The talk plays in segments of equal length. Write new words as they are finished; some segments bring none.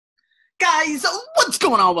Guys, what's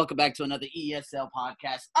going on? Welcome back to another ESL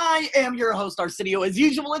podcast. I am your host, Arsenio, as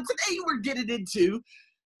usual, and today we're getting into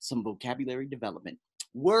some vocabulary development.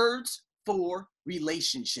 Words for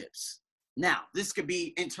relationships. Now, this could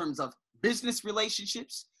be in terms of business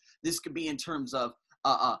relationships. This could be in terms of,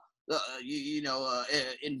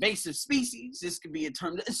 invasive species. This could be in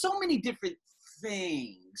terms of so many different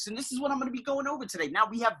things. And this is what I'm going to be going over today. Now,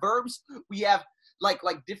 we have verbs. We have like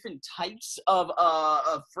different types of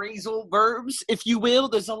phrasal verbs, if you will.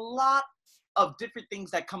 There's a lot of different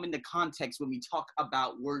things that come into context when we talk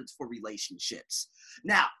about words for relationships.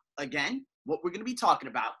 Now, again, what we're going to be talking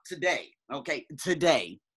about today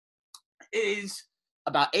is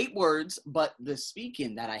about 8 words, but the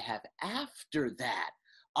speaking that I have after that.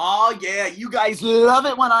 Oh, yeah, you guys love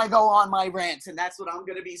it when I go on my rants, and that's what I'm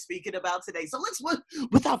going to be speaking about today. So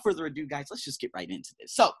without further ado, guys, let's just get right into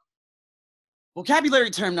this. So, vocabulary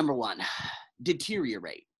term number 1,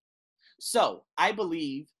 deteriorate. So I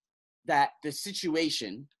believe that the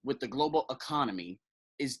situation with the global economy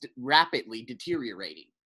is rapidly deteriorating.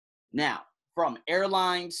 Now, from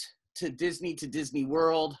airlines to Disney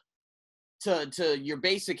World, to your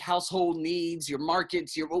basic household needs, your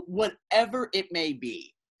markets, your whatever it may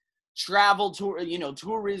be,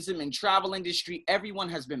 tourism and travel industry, everyone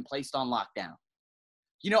has been placed on lockdown.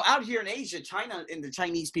 Out here in Asia, China and the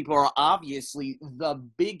Chinese people are obviously the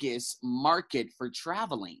biggest market for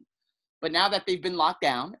traveling. But now that they've been locked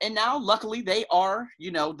down, and now luckily they are,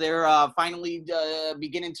 they're finally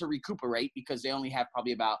beginning to recuperate because they only have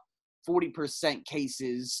probably about 40%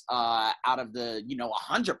 cases out of the,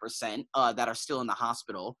 100% that are still in the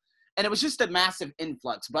hospital. And it was just a massive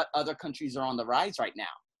influx, but other countries are on the rise right now,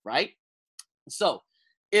 right? So,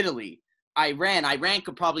 Italy. Iran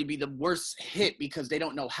could probably be the worst hit because they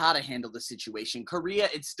don't know how to handle the situation. Korea,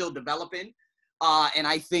 it's still developing. And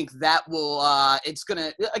I think that will, it's going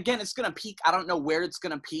to peak. I don't know where it's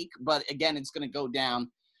going to peak, but again, it's going to go down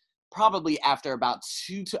probably after about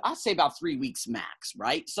 3 weeks max,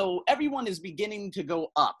 right? So everyone is beginning to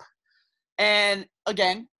go up. And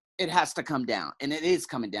again, it has to come down, and it is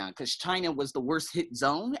coming down because China was the worst hit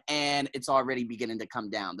zone, and it's already beginning to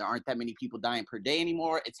come down. There aren't that many people dying per day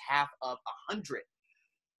anymore. It's half of 100.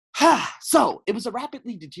 So it was a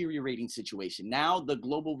rapidly deteriorating situation. Now the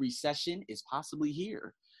global recession is possibly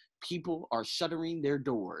here. People are shuttering their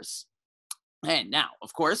doors. And now,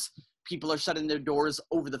 of course, people are shutting their doors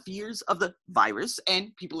over the fears of the virus,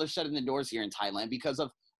 and people are shutting their doors here in Thailand because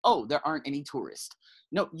of, there aren't any tourists.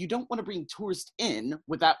 No, you don't want to bring tourists in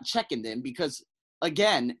without checking them because,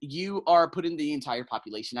 again, you are putting the entire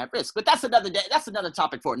population at risk. But that's another day. That's another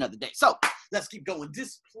topic for another day. So let's keep going.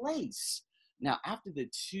 Displace. Now, after the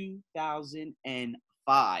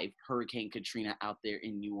 2005 Hurricane Katrina out there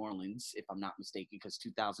in New Orleans, if I'm not mistaken, because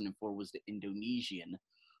 2004 was the Indonesian,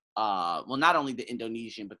 not only the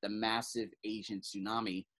Indonesian, but the massive Asian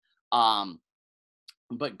tsunami.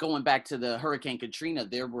 But going back to the Hurricane Katrina,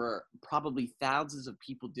 there were probably thousands of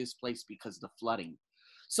people displaced because of the flooding.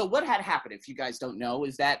 So what had happened, if you guys don't know,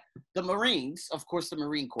 is that the Marines, of course, the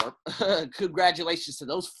Marine Corps, congratulations to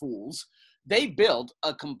those fools, they built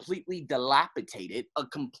a completely dilapidated, a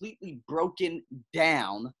completely broken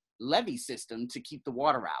down levee system to keep the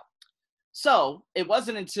water out. So it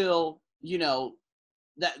wasn't until,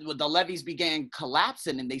 that the levees began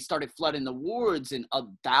collapsing and they started flooding the woods and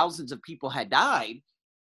thousands of people had died,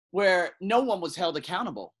 where no one was held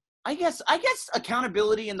accountable. I guess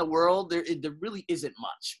accountability in the world, there really isn't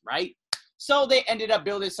much, right? So they ended up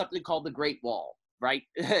building something called the Great Wall, right?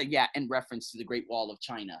 Yeah, in reference to the Great Wall of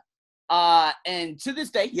China. And to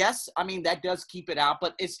this day, yes, that does keep it out,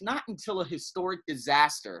 but it's not until a historic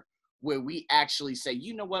disaster where we actually say,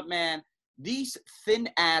 you know what, man, these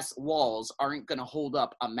thin-ass walls aren't going to hold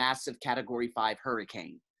up a massive Category 5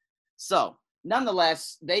 hurricane. So,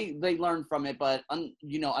 nonetheless, they learned from it, but,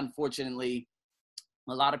 unfortunately,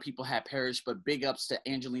 a lot of people had perished, but big ups to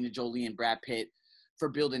Angelina Jolie and Brad Pitt for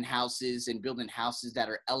building houses that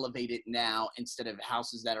are elevated now instead of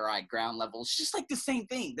houses that are at ground level. It's just like the same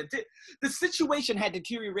thing. The situation had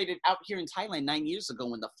deteriorated out here in Thailand 9 years ago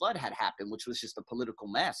when the flood had happened, which was just a political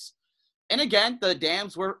mess. And again, the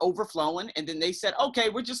dams were overflowing, and then they said, okay,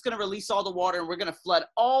 we're just going to release all the water, and we're going to flood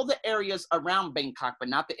all the areas around Bangkok, but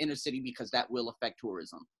not the inner city because that will affect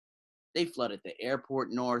tourism. They flooded the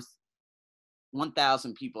airport north.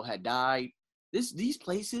 1,000 people had died. These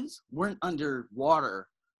places weren't underwater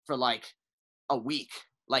for like a week,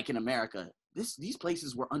 like in America. These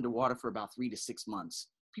places were underwater for about 3 to 6 months.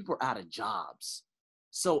 People were out of jobs.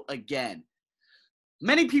 So again,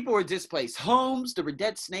 Many people were displaced. Homes, there were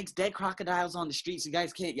dead snakes, dead crocodiles on the streets. You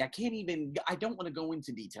guys can't, I don't want to go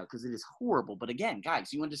into detail because it is horrible. But again,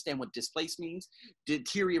 guys, you understand what displace means?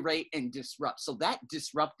 Deteriorate and disrupt. So that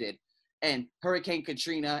disrupted, and Hurricane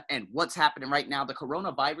Katrina and what's happening right now, the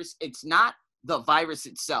coronavirus, it's not the virus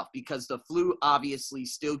itself, because the flu obviously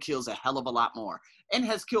still kills a hell of a lot more and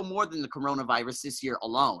has killed more than the coronavirus this year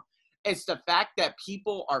alone. It's the fact that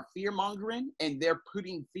people are fear mongering and they're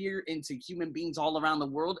putting fear into human beings all around the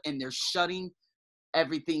world, and they're shutting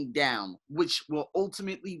everything down, which will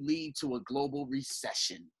ultimately lead to a global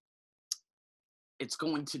recession. It's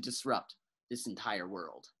going to disrupt this entire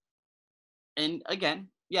world. And again,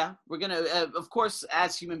 yeah, we're going to, of course,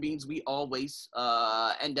 as human beings, we always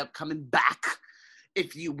end up coming back,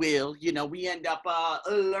 if you will. You know, we end up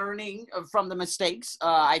learning from the mistakes.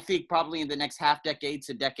 I think probably in the next half decade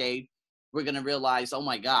to decade, we're going to realize, oh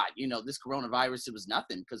my God, you know, this coronavirus, it was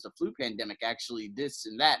nothing, because the flu pandemic actually this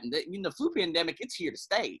and that. And the flu pandemic, it's here to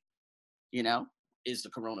stay. You know, is the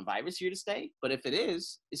coronavirus here to stay? But if it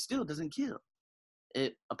is, it still doesn't kill.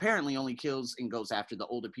 It apparently only kills and goes after the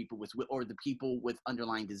older people or the people with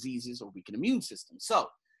underlying diseases or weakened immune systems. So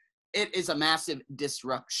it is a massive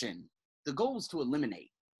disruption. The goal is to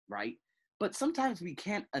eliminate, right? But sometimes we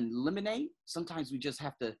can't eliminate. Sometimes we just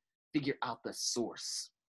have to figure out the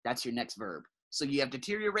source. That's your next verb. So you have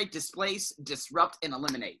deteriorate, displace, disrupt, and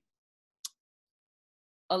eliminate.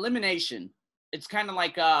 Elimination. It's kind of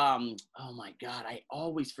like, oh my God, I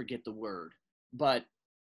always forget the word. But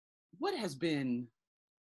what has been,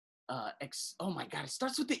 oh my God, it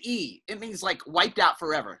starts with the E. It means like wiped out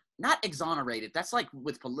forever, not exonerated. That's like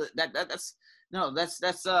with that's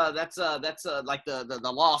like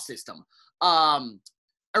the law system.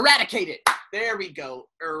 Eradicated. There we go.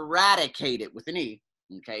 Eradicated with an E.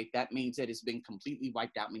 Okay, that means that it's been completely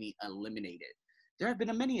wiped out, meaning eliminated. There have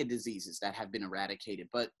been many diseases that have been eradicated,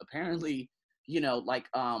 but apparently, you know, like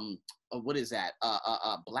what is that?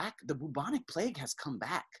 The bubonic plague has come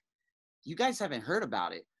back. You guys haven't heard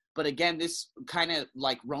about it, but again, this kind of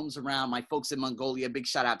like roams around. My folks in Mongolia, big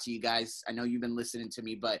shout out to you guys. I know you've been listening to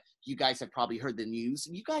me, but you guys have probably heard the news.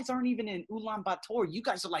 You guys aren't even in Ulaanbaatar. You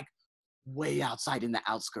guys are like way outside in the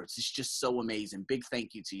outskirts. It's just so amazing. Big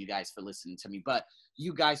thank you to you guys for listening to me. But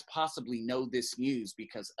you guys possibly know this news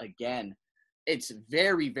because, again, it's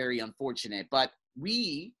very, very unfortunate. But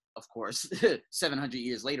we, of course, 700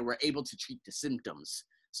 years later, were able to treat the symptoms.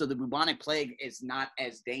 So the bubonic plague is not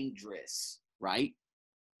as dangerous, right?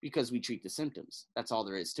 Because we treat the symptoms. That's all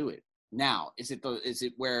there is to it. Now, is it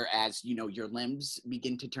whereas, you know, your limbs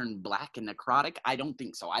begin to turn black and necrotic? I don't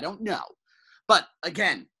think so. I don't know. But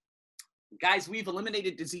again, guys, we've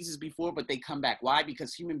eliminated diseases before, but they come back. Why?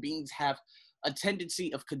 Because human beings have a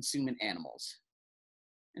tendency of consuming animals.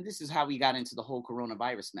 And this is how we got into the whole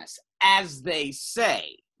coronavirus mess. As they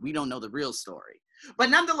say, we don't know the real story. But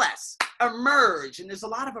nonetheless, emerge, and there's a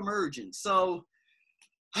lot of emergence. So,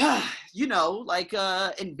 you know, like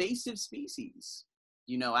invasive species.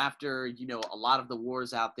 You know, after, you know, a lot of the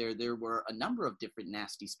wars out there, there were a number of different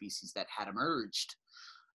nasty species that had emerged.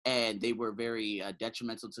 And they were very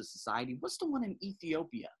detrimental to society. What's the one in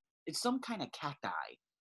Ethiopia? It's some kind of cacti.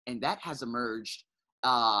 And that has emerged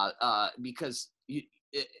because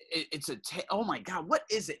oh my God, what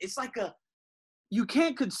is it? It's like you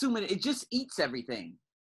can't consume it. It just eats everything.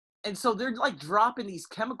 And so they're like dropping these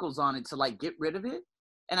chemicals on it to like get rid of it.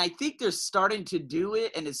 And I think they're starting to do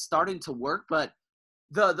it and it's starting to work, but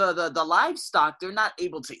the livestock, they're not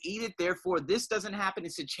able to eat it. Therefore, this doesn't happen.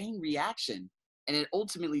 It's a chain reaction. And it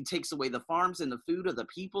ultimately takes away the farms and the food of the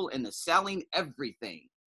people and the selling, everything.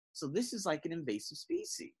 So this is like an invasive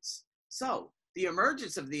species. So the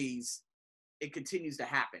emergence of these, it continues to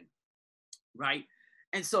happen, right?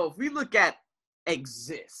 And so if we look at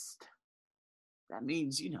exist, that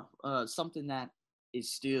means, you know, something that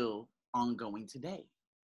is still ongoing today,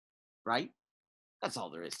 right? That's all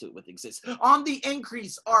there is to it with exist. On the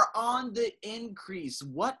increase or on the increase.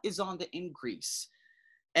 What is on the increase?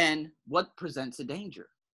 And what presents a danger?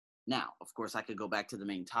 Now, of course, I could go back to the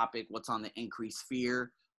main topic. What's on the increase?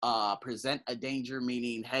 Fear. Present a danger,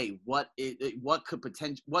 meaning, hey, what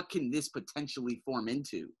can this potentially form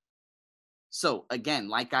into? So again,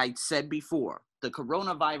 like I said before, the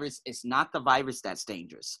coronavirus is not the virus that's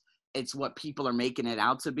dangerous. It's what people are making it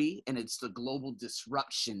out to be, and it's the global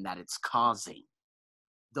disruption that it's causing.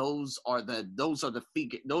 Those are the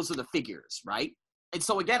figures, right? And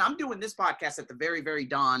so again, I'm doing this podcast at the very, very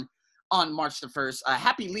dawn on March the 1st.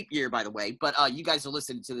 Happy leap year, by the way. But you guys are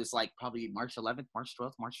listening to this like probably March 11th, March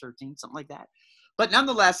 12th, March 13th, something like that. But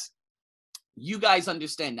nonetheless, you guys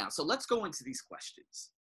understand now. So let's go into these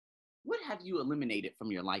questions. What have you eliminated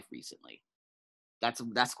from your life recently?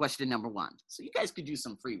 That's question number one. So you guys could do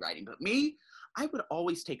some free writing, but me, I would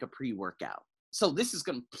always take a pre-workout. So this is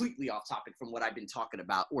completely off topic from what I've been talking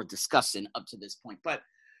about or discussing up to this point, but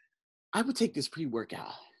I would take this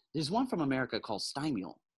pre-workout. There's one from America called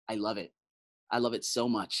Stymule. I love it. I love it so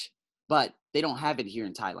much, but they don't have it here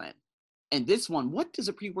in Thailand. And this one, what does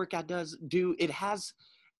a pre-workout do? It has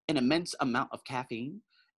an immense amount of caffeine.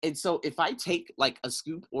 And so if I take like a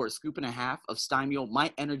scoop or a scoop and a half of Stymule,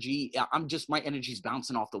 my energy's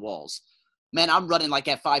bouncing off the walls. Man, I'm running like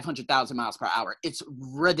at 500,000 miles per hour. It's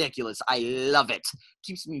ridiculous. I love it.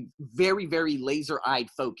 Keeps me very, very laser-eyed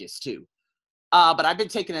focused too. But I've been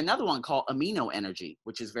taking another one called Amino Energy,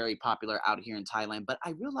 which is very popular out here in Thailand. But I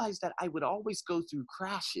realized that I would always go through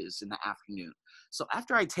crashes in the afternoon. So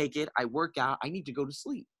after I take it, I work out, I need to go to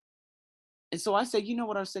sleep. And so I said, you know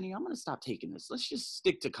what, Arsenio, I'm going to stop taking this. Let's just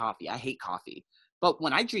stick to coffee. I hate coffee. But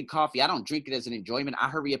when I drink coffee, I don't drink it as an enjoyment. I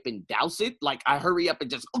hurry up and douse it. Like I hurry up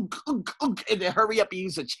and just, and then hurry up and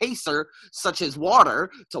use a chaser, such as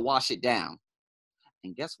water, to wash it down.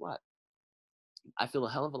 And guess what? I feel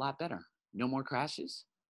a hell of a lot better. No more crashes.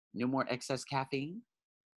 No more excess caffeine.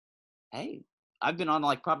 Hey, I've been on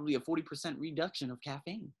like probably a 40% reduction of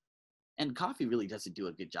caffeine. And coffee really doesn't do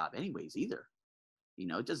a good job anyways either. You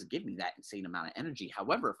know, it doesn't give me that insane amount of energy.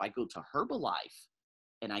 However, if I go to Herbalife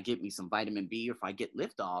and I get me some vitamin B, or if I get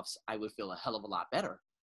liftoffs, I would feel a hell of a lot better.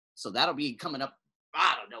 So that'll be coming up.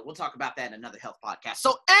 I don't know. We'll talk about that in another health podcast.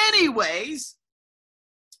 So anyways,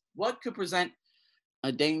 what could present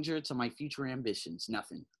a danger to my future ambitions?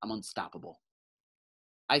 Nothing. I'm unstoppable.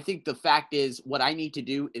 I think the fact is what I need to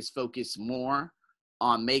do is focus more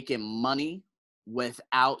on making money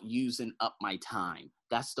without using up my time.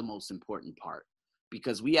 That's the most important part.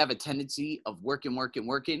 Because we have a tendency of working,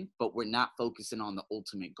 but we're not focusing on the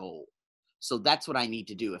ultimate goal. So that's what I need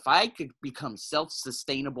to do. If I could become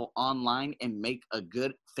self-sustainable online and make a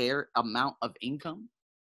good, fair amount of income,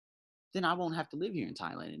 then I won't have to live here in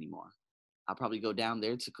Thailand anymore. I'll probably go down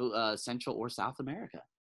there to Central or South America.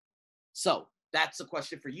 So that's a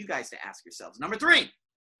question for you guys to ask yourselves. Number 3.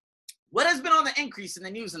 What has been on the increase in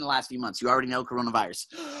the news in the last few months? You already know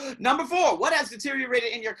coronavirus. Number 4, what has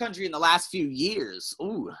deteriorated in your country in the last few years?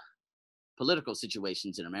 Ooh, political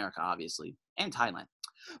situations in America, obviously, and Thailand.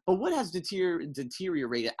 But what has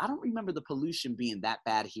deteriorated? I don't remember the pollution being that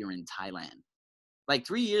bad here in Thailand. Like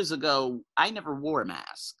 3 years ago, I never wore a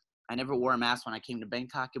mask. I never wore a mask when I came to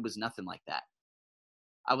Bangkok. It was nothing like that.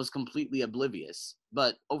 I was completely oblivious.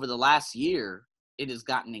 But over the last year, it has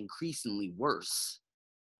gotten increasingly worse.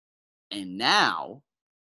 And now,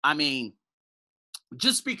 I mean,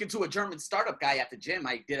 just speaking to a German startup guy at the gym,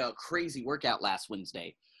 I did a crazy workout last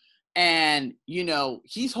Wednesday. And, you know,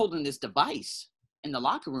 he's holding this device in the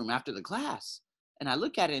locker room after the class. And I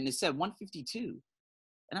look at it and it said 152.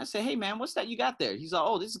 And I say, hey, man, what's that you got there? He's like,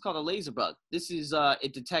 oh, this is called a laser bug. This is,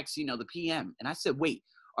 it detects, you know, the PM. And I said, wait,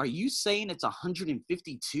 are you saying it's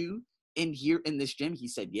 152 in here in this gym? He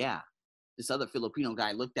said, yeah. This other Filipino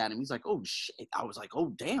guy looked at him. He's like, oh, shit. I was like,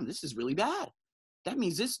 oh, damn, this is really bad. That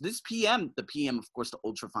means this PM, the PM, of course, the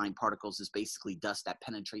ultrafine particles is basically dust that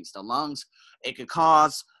penetrates the lungs. It could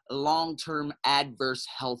cause long-term adverse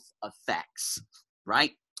health effects,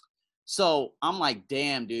 right? So I'm like,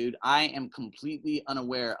 damn, dude, I am completely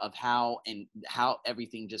unaware of how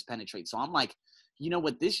everything just penetrates. So I'm like, you know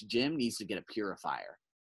what? This gym needs to get a purifier.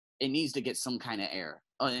 It needs to get some kind of air.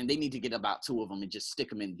 And they need to get about 2 of them and just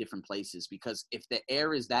stick them in different places, because if the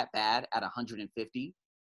air is that bad at 150,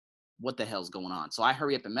 what the hell's going on? So I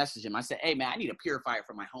hurry up and message him. I said, hey, man, I need a purifier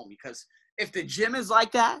for my home, because if the gym is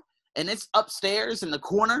like that and it's upstairs in the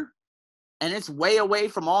corner and it's way away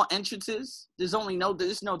from all entrances, there's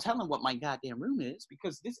no telling what my goddamn room is,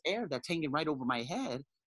 because this air that's hanging right over my head,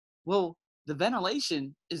 well, the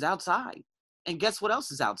ventilation is outside. And guess what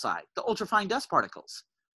else is outside? The ultrafine dust particles.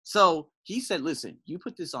 So he said, listen, you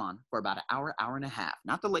put this on for about an hour, hour and a half,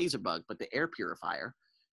 not the laser bug, but the air purifier.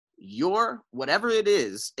 Your, whatever it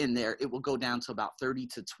is in there, it will go down to about 30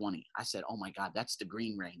 to 20. I said, oh my God, that's the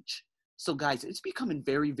green range. So guys, it's becoming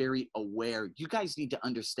very, very aware. You guys need to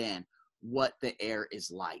understand what the air is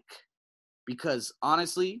like, because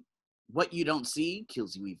honestly, what you don't see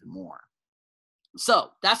kills you even more. So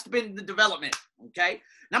that's been the development, okay?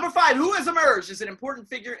 Number 5, who has emerged as an important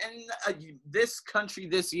figure in this country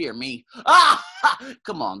this year? Me.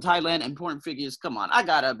 Come on, Thailand, important figures. Come on, I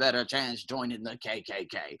got a better chance joining the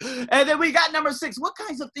KKK. And then we got number 6. What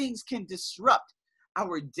kinds of things can disrupt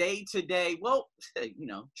our day-to-day? Well, you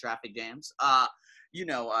know, traffic jams.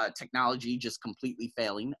 Technology just completely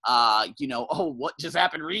failing. What just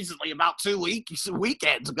happened recently about 2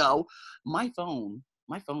 weekends ago? My phone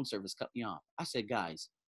service cut me off. I said, guys,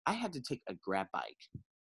 I had to take a grab bike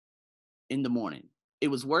in the morning. It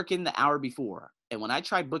was working the hour before. And when I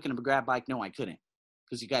tried booking a grab bike, no, I couldn't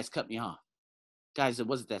because you guys cut me off. Guys, it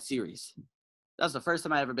wasn't that serious. That was the first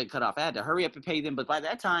time I ever been cut off. I had to hurry up and pay them. But by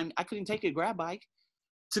that time, I couldn't take a grab bike.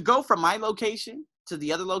 To go from my location to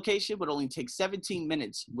the other location would only take 17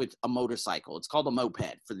 minutes with a motorcycle. It's called a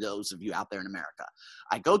moped for those of you out there in America.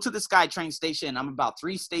 I go to the SkyTrain station, and I'm about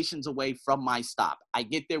 3 stations away from my stop. I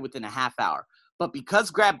get there within a half hour. But because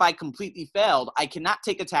Grab Bike completely failed, I cannot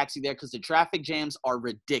take a taxi there because the traffic jams are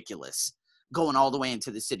ridiculous going all the way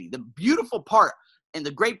into the city. The beautiful part and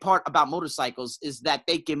the great part about motorcycles is that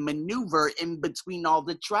they can maneuver in between all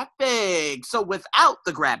the traffic. So without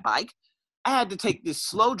the Grab Bike, I had to take this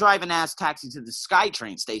slow driving ass taxi to the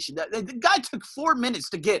SkyTrain station. The guy took 4 minutes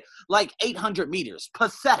to get like 800 meters.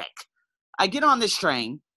 Pathetic. I get on this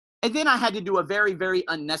train, and then I had to do a very, very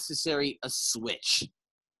unnecessary switch.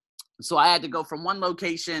 So I had to go from one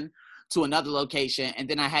location to another location, and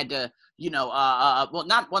then I had to, well,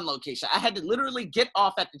 not one location. I had to literally get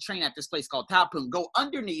off at the train at this place called Taupung, go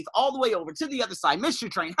underneath all the way over to the other side, miss your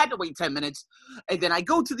train, had to wait 10 minutes, and then I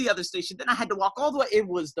go to the other station. Then I had to walk all the way. It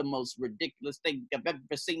was the most ridiculous thing I've ever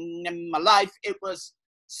seen in my life. It was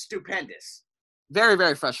stupendous. Very,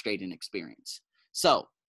 very frustrating experience. So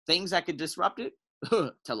things that could disrupt it,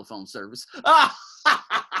 telephone service.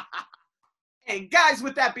 Hey, guys,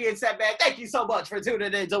 with that being said, man, thank you so much for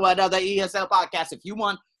tuning in to another ESL podcast. If you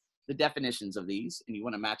want the definitions of these and you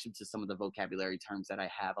want to match them to some of the vocabulary terms that I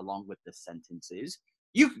have along with the sentences,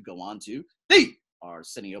 you can go on to the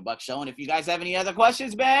Arsenio Buck Show. And if you guys have any other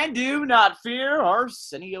questions, man, do not fear.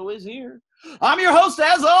 Arsenio is here. I'm your host,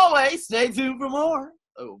 as always. Stay tuned for more.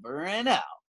 Over and out.